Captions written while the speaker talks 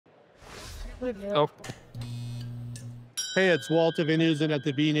Oh, Hey, it's Walter Van Usen at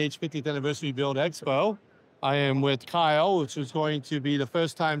the B&H 50th Anniversary Bild Expo. I am with Kyle, which is going to be the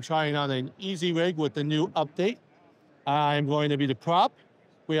first time trying on an EasyRig with the new update. I'm going to be the prop.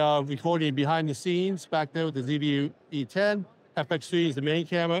 We are recording behind the scenes back there with the ZV-E10. FX3 is the main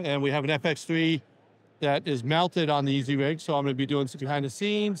camera, and we have an FX3 that is mounted on the EasyRig, so I'm going to be doing some behind the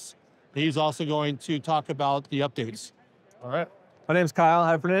scenes. He's also going to talk about the updates. all right. My name's Kyle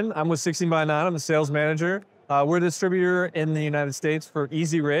Heffernan. I'm with 16x9. I'm the sales manager. We're a distributor in the United States for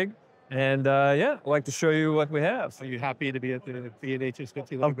EasyRig. And yeah, I'd like to show you what we have. Are you happy to be at the B&H's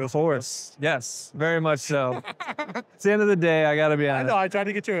 50th? Of course. Yes, very much so. It's the end of the day. I got to be I honest. know, I tried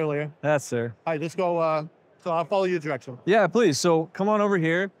to get you earlier. That's sir. All right, let's go. So I'll follow your direction. Yeah, please. So come on over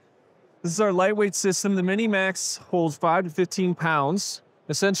here. This is our lightweight system. The MinMax holds 5 to 15 pounds.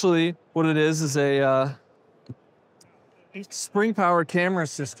 Essentially, what it is a spring-powered camera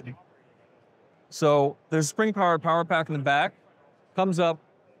system. So there's a spring-powered power pack in the back, comes up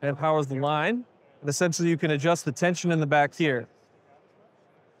and powers the line. And essentially, you can adjust the tension in the back here.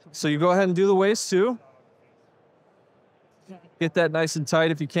 So you go ahead and do the waist too. Get that nice and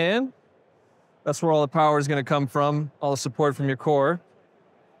tight if you can. That's where all the power is going to come from, all the support from your core.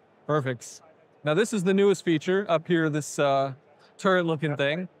 Perfect. Now this is the newest feature up here, this turret-looking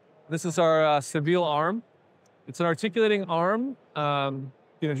thing. This is our Seville arm. It's an articulating arm. You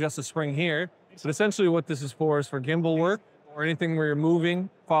can adjust the spring here. But essentially what this is for gimbal work or anything where you're moving,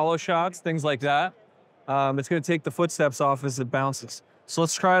 follow shots, things like that. It's going to take the footsteps off as it bounces. So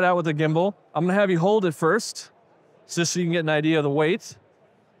let's try it out with the gimbal. I'm going to have you hold it first, just so you can get an idea of the weight. So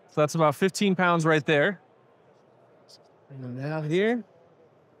that's about 15 pounds right there. And now here.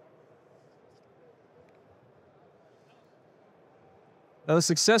 Now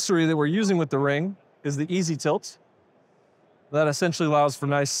this accessory that we're using with the ring is the Easy Tilt. That essentially allows for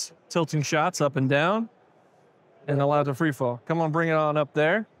nice tilting shots up and down and allows a free fall. Come on, bring it on up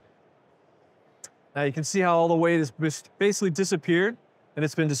there. Now you can see how all the weight has basically disappeared and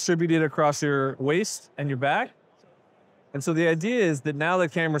it's been distributed across your waist and your back. And so the idea is that now the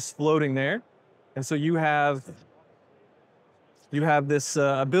camera's floating there. And so you have this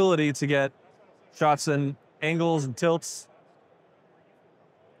ability to get shots and angles and tilts.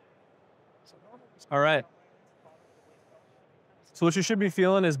 All right. So what you should be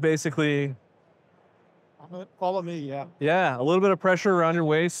feeling is basically... Follow me, yeah. Yeah, a little bit of pressure around your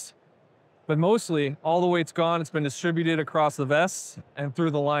waist, but mostly all the weight's gone. It's been distributed across the vest and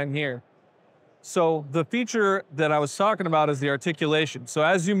through the line here. So the feature that I was talking about is the articulation. So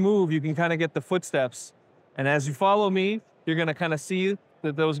as you move, you can kind of get the footsteps. And as you follow me, you're going to kind of see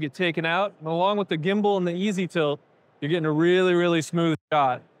that those get taken out. And along with the gimbal and the Easy Tilt, you're getting a really, really smooth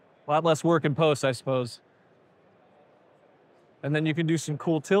shot. A lot less work in post, I suppose. And then you can do some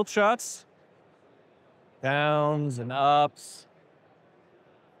cool tilt shots, downs and ups.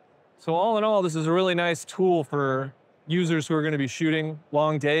 So all in all, this is a really nice tool for users who are going to be shooting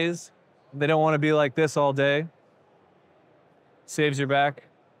long days. They don't want to be like this all day. Saves your back.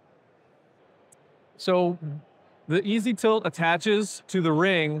 So the Easy Tilt attaches to the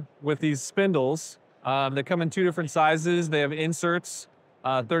ring with these spindles. They come in 2 different sizes. They have inserts,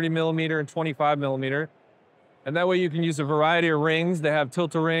 30 millimeter and 25 millimeter. And that way you can use a variety of rings. They have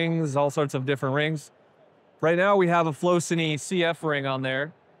tilt-a-rings, all sorts of different rings. Right now we have a Flowcine CF ring on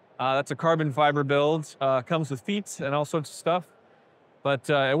there. That's a carbon fiber build. Comes with feet and all sorts of stuff. But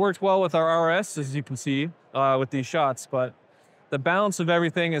it works well with our RS, as you can see, with these shots. But the balance of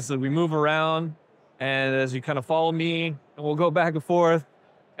everything is that we move around, and as you kind of follow me, and we'll go back and forth,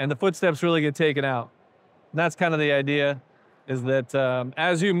 and the footsteps really get taken out. And that's kind of the idea, is that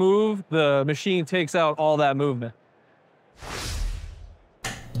as you move, the machine takes out all that movement.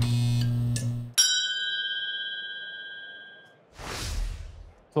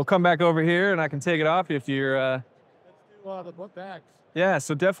 So we'll come back over here and I can take it off if you're... Let's do the book bags. Yeah,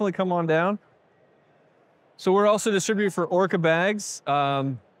 so definitely come on down. So we're also distributed for Orca bags.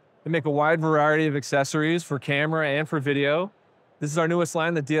 We make a wide variety of accessories for camera and for video. This is our newest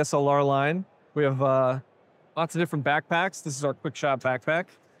line, the DSLR line. We have lots of different backpacks. This is our quick shot backpack.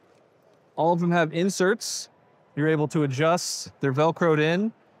 All of them have inserts. You're able to adjust. They're Velcroed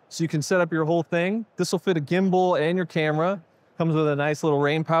in, so you can set up your whole thing. This will fit a gimbal and your camera. Comes with a nice little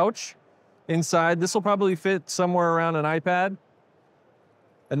rain pouch. Inside, this will probably fit somewhere around an iPad.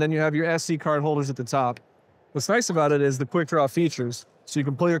 And then you have your SD card holders at the top. What's nice about it is the quick draw features. So you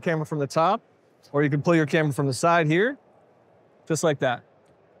can pull your camera from the top, or you can pull your camera from the side here, just like that.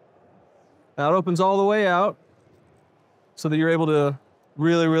 Now it opens all the way out so that you're able to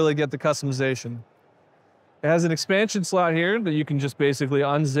really, really get the customization. It has an expansion slot here that you can just basically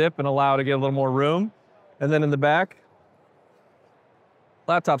unzip and allow to get a little more room. And then in the back,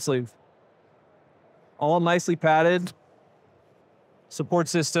 laptop sleeve. All nicely padded, support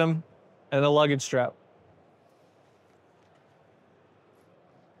system, and a luggage strap.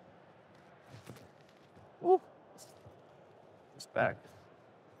 Ooh. It's back.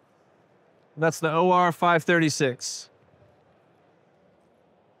 That's the OR 536.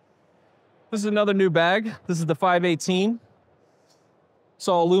 This is another new bag. This is the 518. It's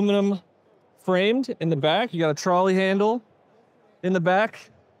all aluminum framed in the back. You got a trolley handle in the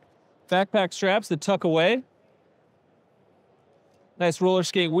back. Backpack straps that tuck away. Nice roller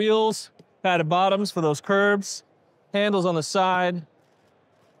skate wheels. Padded bottoms for those curbs. Handles on the side.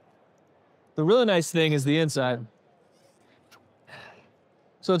 The really nice thing is the inside.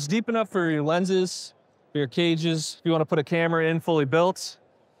 So it's deep enough for your lenses, for your cages. If you want to put a camera in fully built.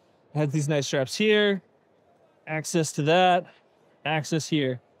 It has these nice straps here, access to that, access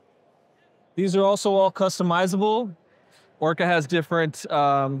here. These are also all customizable. Orca has different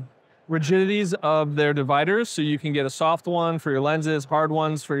rigidities of their dividers, so you can get a soft one for your lenses, hard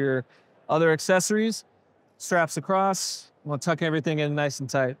ones for your other accessories. Straps across, we'll tuck everything in nice and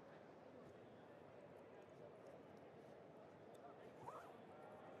tight.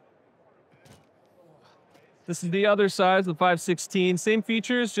 This is the other size, the 516. Same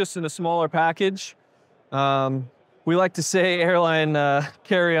features, just in a smaller package. We like to say airline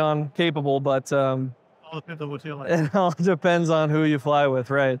carry-on capable, but All depends on what you like. it all depends on who you fly with,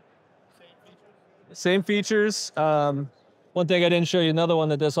 right? Same features. One thing I didn't show you, another one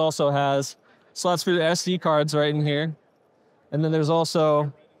that this also has, slots for the SD cards right in here. And then there's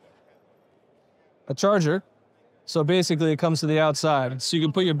also a charger. So basically it comes to the outside. So you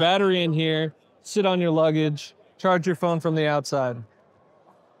can put your battery in here, sit on your luggage, charge your phone from the outside.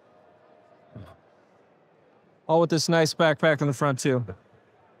 All with this nice backpack in the front too.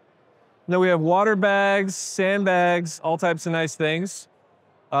 Then we have water bags, sandbags, all types of nice things.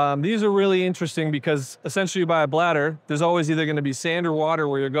 These are really interesting because essentially you buy a bladder, there's always either gonna be sand or water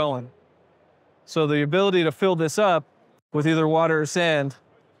where you're going. So the ability to fill this up with either water or sand,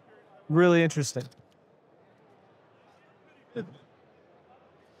 really interesting.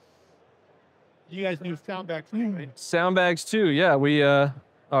 You guys do sound bags too, right? Sound bags too, yeah.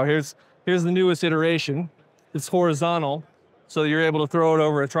 Here's the newest iteration. It's horizontal, so you're able to throw it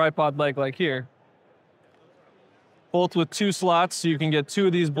over a tripod like here. Both with 2 slots, so you can get 2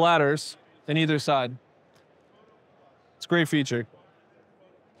 of these bladders in either side. It's a great feature.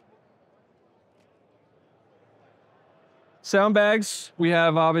 Sound bags, we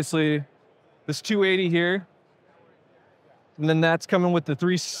have obviously this 280 here. And then that's coming with the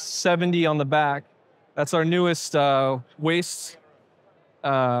 370 on the back. That's our newest waist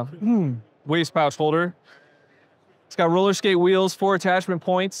pouch holder. It's got roller skate wheels, 4 attachment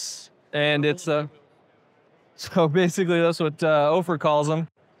points, and it's so basically that's what Ofer calls them.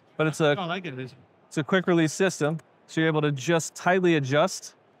 But it's I like it. it's a quick release system, so you're able to just tightly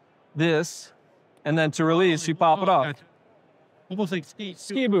adjust this, and then to release, you pop it off. Almost like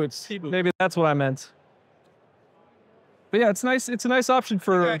Ski boots. Maybe that's what I meant. But yeah, it's nice. It's a nice option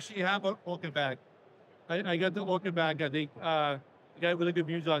for. I actually have an Orca bag. I got the Orca bag. I think got really good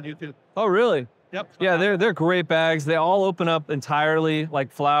views on YouTube. Oh, really? Yep. Yeah, they're great bags. They all open up entirely like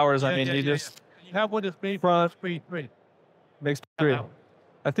flowers. I mean, you just you have one that's made front for three. Mixed 3.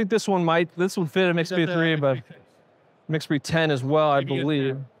 I think this one would fit a Mixed 3, but Mixed 10 as well, I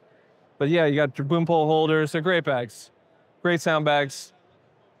believe. But yeah, you got your boom pole holders. They're great bags. Great sound bags.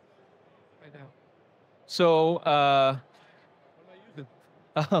 Right now. So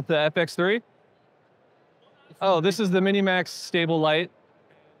the FX3. Oh, this is the MinMax stable light.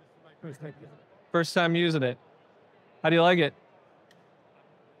 First time using it. How do you like it?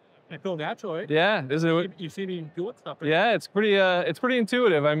 I feel natural, right? Yeah, is it? You see me doing stuff. Right? Yeah, it's pretty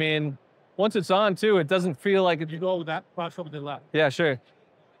intuitive. I mean, once it's on too, it doesn't feel like You go with that, cross over to the left. Yeah, sure.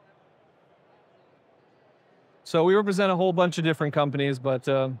 So we represent a whole bunch of different companies, but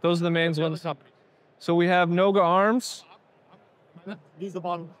those are the main ones. So we have NOGA arms. These are the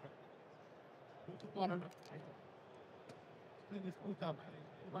bottom.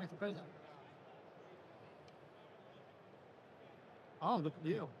 Oh, look at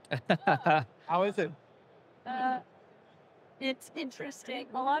you. How is it? It's interesting.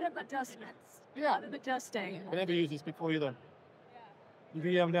 A lot of adjustments. A lot of adjusting. I never used this before either.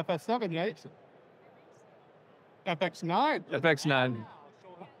 You have an FS7, right? FX9. FX9.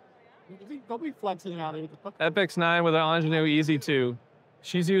 Don't be flexing out of it. FX9 with an Ingenue Easy 2.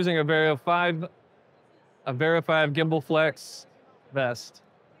 She's using a verified gimbal flex vest.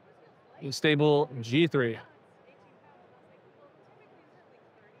 Stable G3.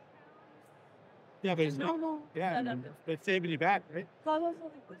 Yeah, but it's it's saving you back, right?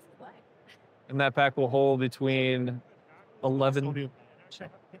 And that pack will hold between 11.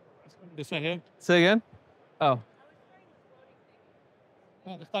 This right here. Say again? Oh.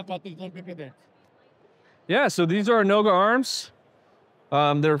 Let's talk about these little bit there. Yeah, so these are our NOGA arms.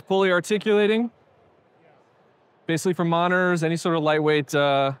 They're fully articulating, basically for monitors, any sort of lightweight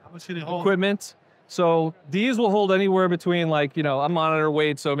equipment. So these will hold anywhere between like, a monitor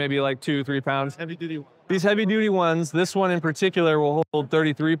weight, so maybe like 2-3 pounds. Heavy duty. These heavy duty ones, this one in particular will hold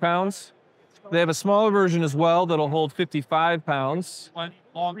 33 pounds. They have a smaller version as well that'll hold 55 pounds. And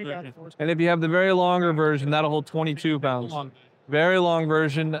if you have the very longer version, that'll hold 22 pounds. Very long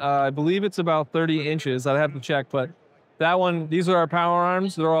version. I believe it's about 30 inches. I'd have to check, but that one, these are our power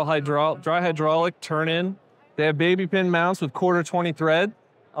arms. They're all dry hydraulic, turn in. They have baby pin mounts with 1/4 thread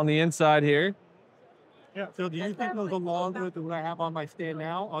on the inside here. Yeah. So do you think those are longer than what I have on my stand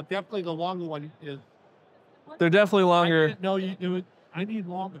now? Or definitely the longer one is. They're definitely longer. No, you do it. I need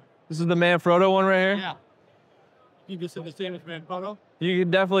longer. This is the Manfrotto one right here. Yeah. You just said the same as Manfrotto? You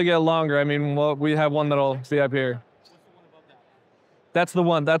can definitely get longer. I mean, well, we have one that'll be up here. That's the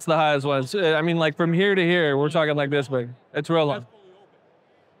one. That's the highest one. I mean, like from here to here, we're talking like this big. It's real long.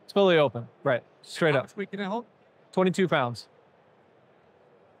 It's fully open. Right. Straight up. We can hold 22 pounds.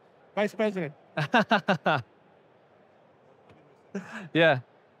 Vice President. Yeah.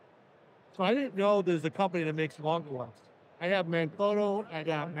 So I didn't know there's a company that makes longer ones. I have Manfrotto, I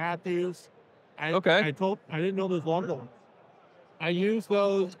got Matthews. Okay. I didn't know there's longer ones. I use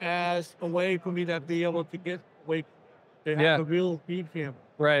those as a way for me to be able to get weight. They have a real speed camera.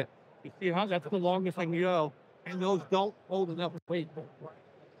 Right. You see how that's the longest I can go, and those don't hold enough weight.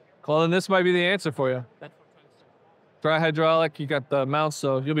 Well, then this might be the answer for you. That's what I'm saying. Dry hydraulic, you got the mounts,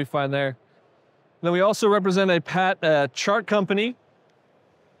 so you'll be fine there. Then we also represent a chart company.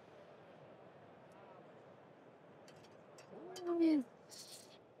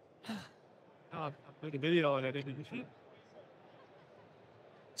 I'm making a video on it.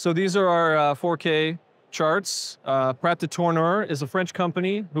 So these are our 4K charts. Prat de Tourneur is a French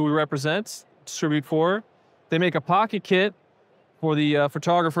company who we represent, distribute for. They make a pocket kit for the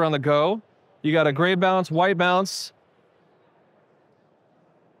photographer on the go. You got a gray balance, white balance,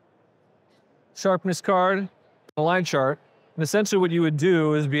 sharpness card, a line chart. And essentially what you would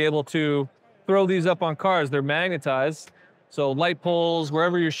do is be able to throw these up on cars. They're magnetized. So light poles,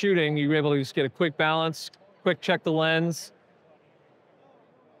 wherever you're shooting, you're able to just get a quick balance, quick check the lens.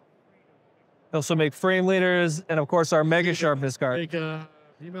 They also make frame leaders, and of course our mega sharpness card. Make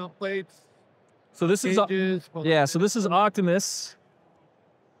email plates. So this is, Pages, so this is Optimus.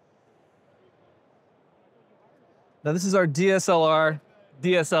 Now this is our DSLR,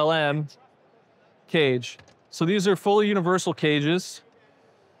 DSLM cage. So these are fully universal cages.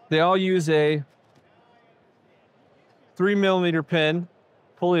 They all use a 3mm pin,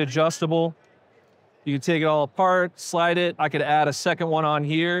 fully adjustable. You can take it all apart, slide it. I could add a second one on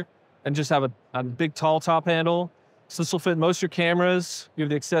here and just have a big tall top handle. So this will fit most of your cameras. You have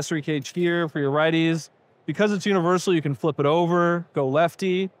the accessory cage here for your righties. Because it's universal, you can flip it over, go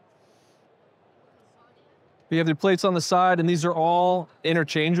lefty. You have the plates on the side, and these are all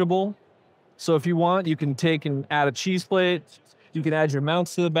interchangeable. So if you want, you can take and add a cheese plate. You can add your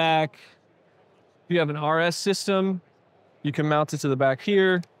mounts to the back. If you have an RS system, you can mount it to the back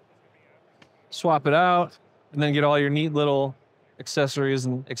here, swap it out, and then get all your neat little accessories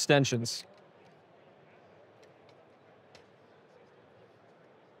and extensions.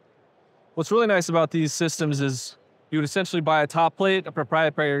 What's really nice about these systems is you would essentially buy a top plate, a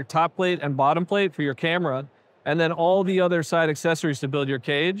proprietary top plate and bottom plate for your camera, and then all the other side accessories to build your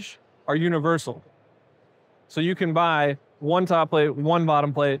cage are universal. So you can buy one top plate, one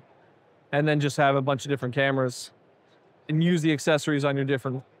bottom plate, and then just have a bunch of different cameras and use the accessories on your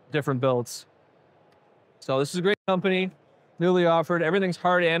different builds. So this is a great company, newly offered. Everything's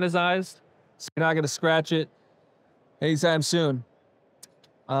hard anodized, so you're not gonna scratch it anytime soon.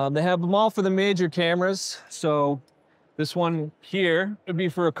 They have them all for the major cameras. So this one here would be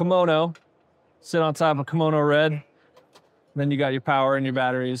for a kimono. Sit on top of kimono red. Then you got your power and your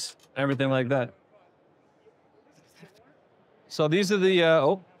batteries, everything like that. So these are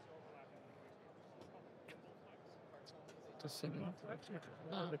the,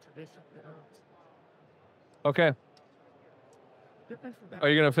 okay. Are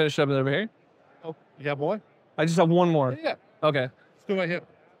you gonna finish up over here? Oh, yeah, boy. I just have one more. Yeah. Okay. Let's do right here.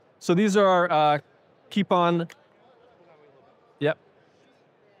 So these are our keep on. Yep.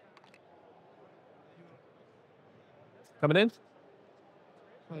 Coming in?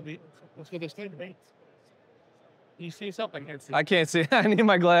 Let's get this thing. Can you see something? I can't see. I can't see. I need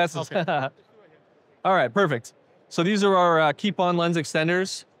my glasses. Okay. All right, perfect. So these are our keep-on lens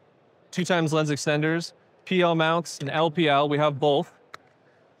extenders, 2x lens extenders, PL mounts and LPL. We have both.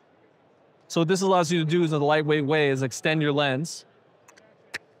 So what this allows you to do in a lightweight way is extend your lens.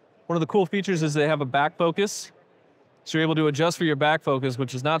 One of the cool features is they have a back focus. So you're able to adjust for your back focus,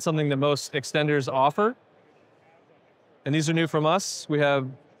 which is not something that most extenders offer. And these are new from us. We have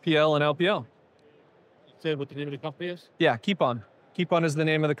PL and LPL. Say what the name of the company is? Yeah, Keep On. Keep On is the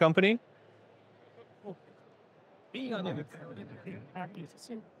name of the company.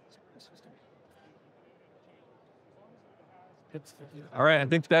 All right, I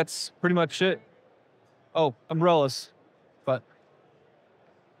think that's pretty much it. Oh, umbrellas, but.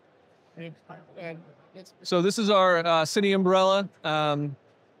 So this is our city umbrella for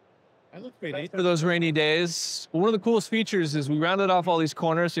those rainy days. One of the coolest features is we rounded off all these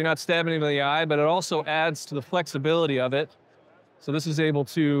corners so you're not stabbing into the eye, but it also adds to the flexibility of it. So this is able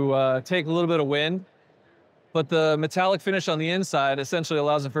to take a little bit of wind, but the metallic finish on the inside essentially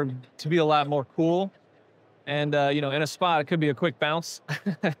allows it to be a lot more cool. And you know, in a spot, it could be a quick bounce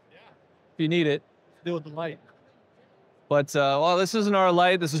if you need it. Do with the light. But well, this isn't our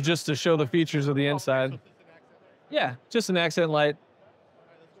light. This is just to show the features of the inside. Yeah, just an accent light.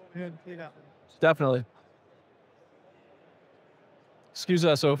 Definitely. Excuse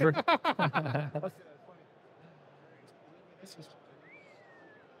us, Ofer.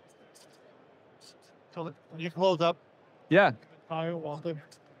 So you close up. Yeah. Hi, Walter.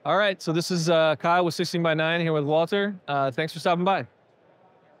 All right. So this is Kyle with 16x9 here with Walter. Thanks for stopping by.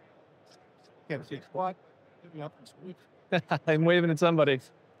 Can't see squat. I'm waving at somebody.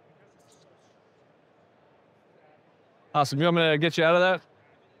 Awesome. You want me to get you out of that?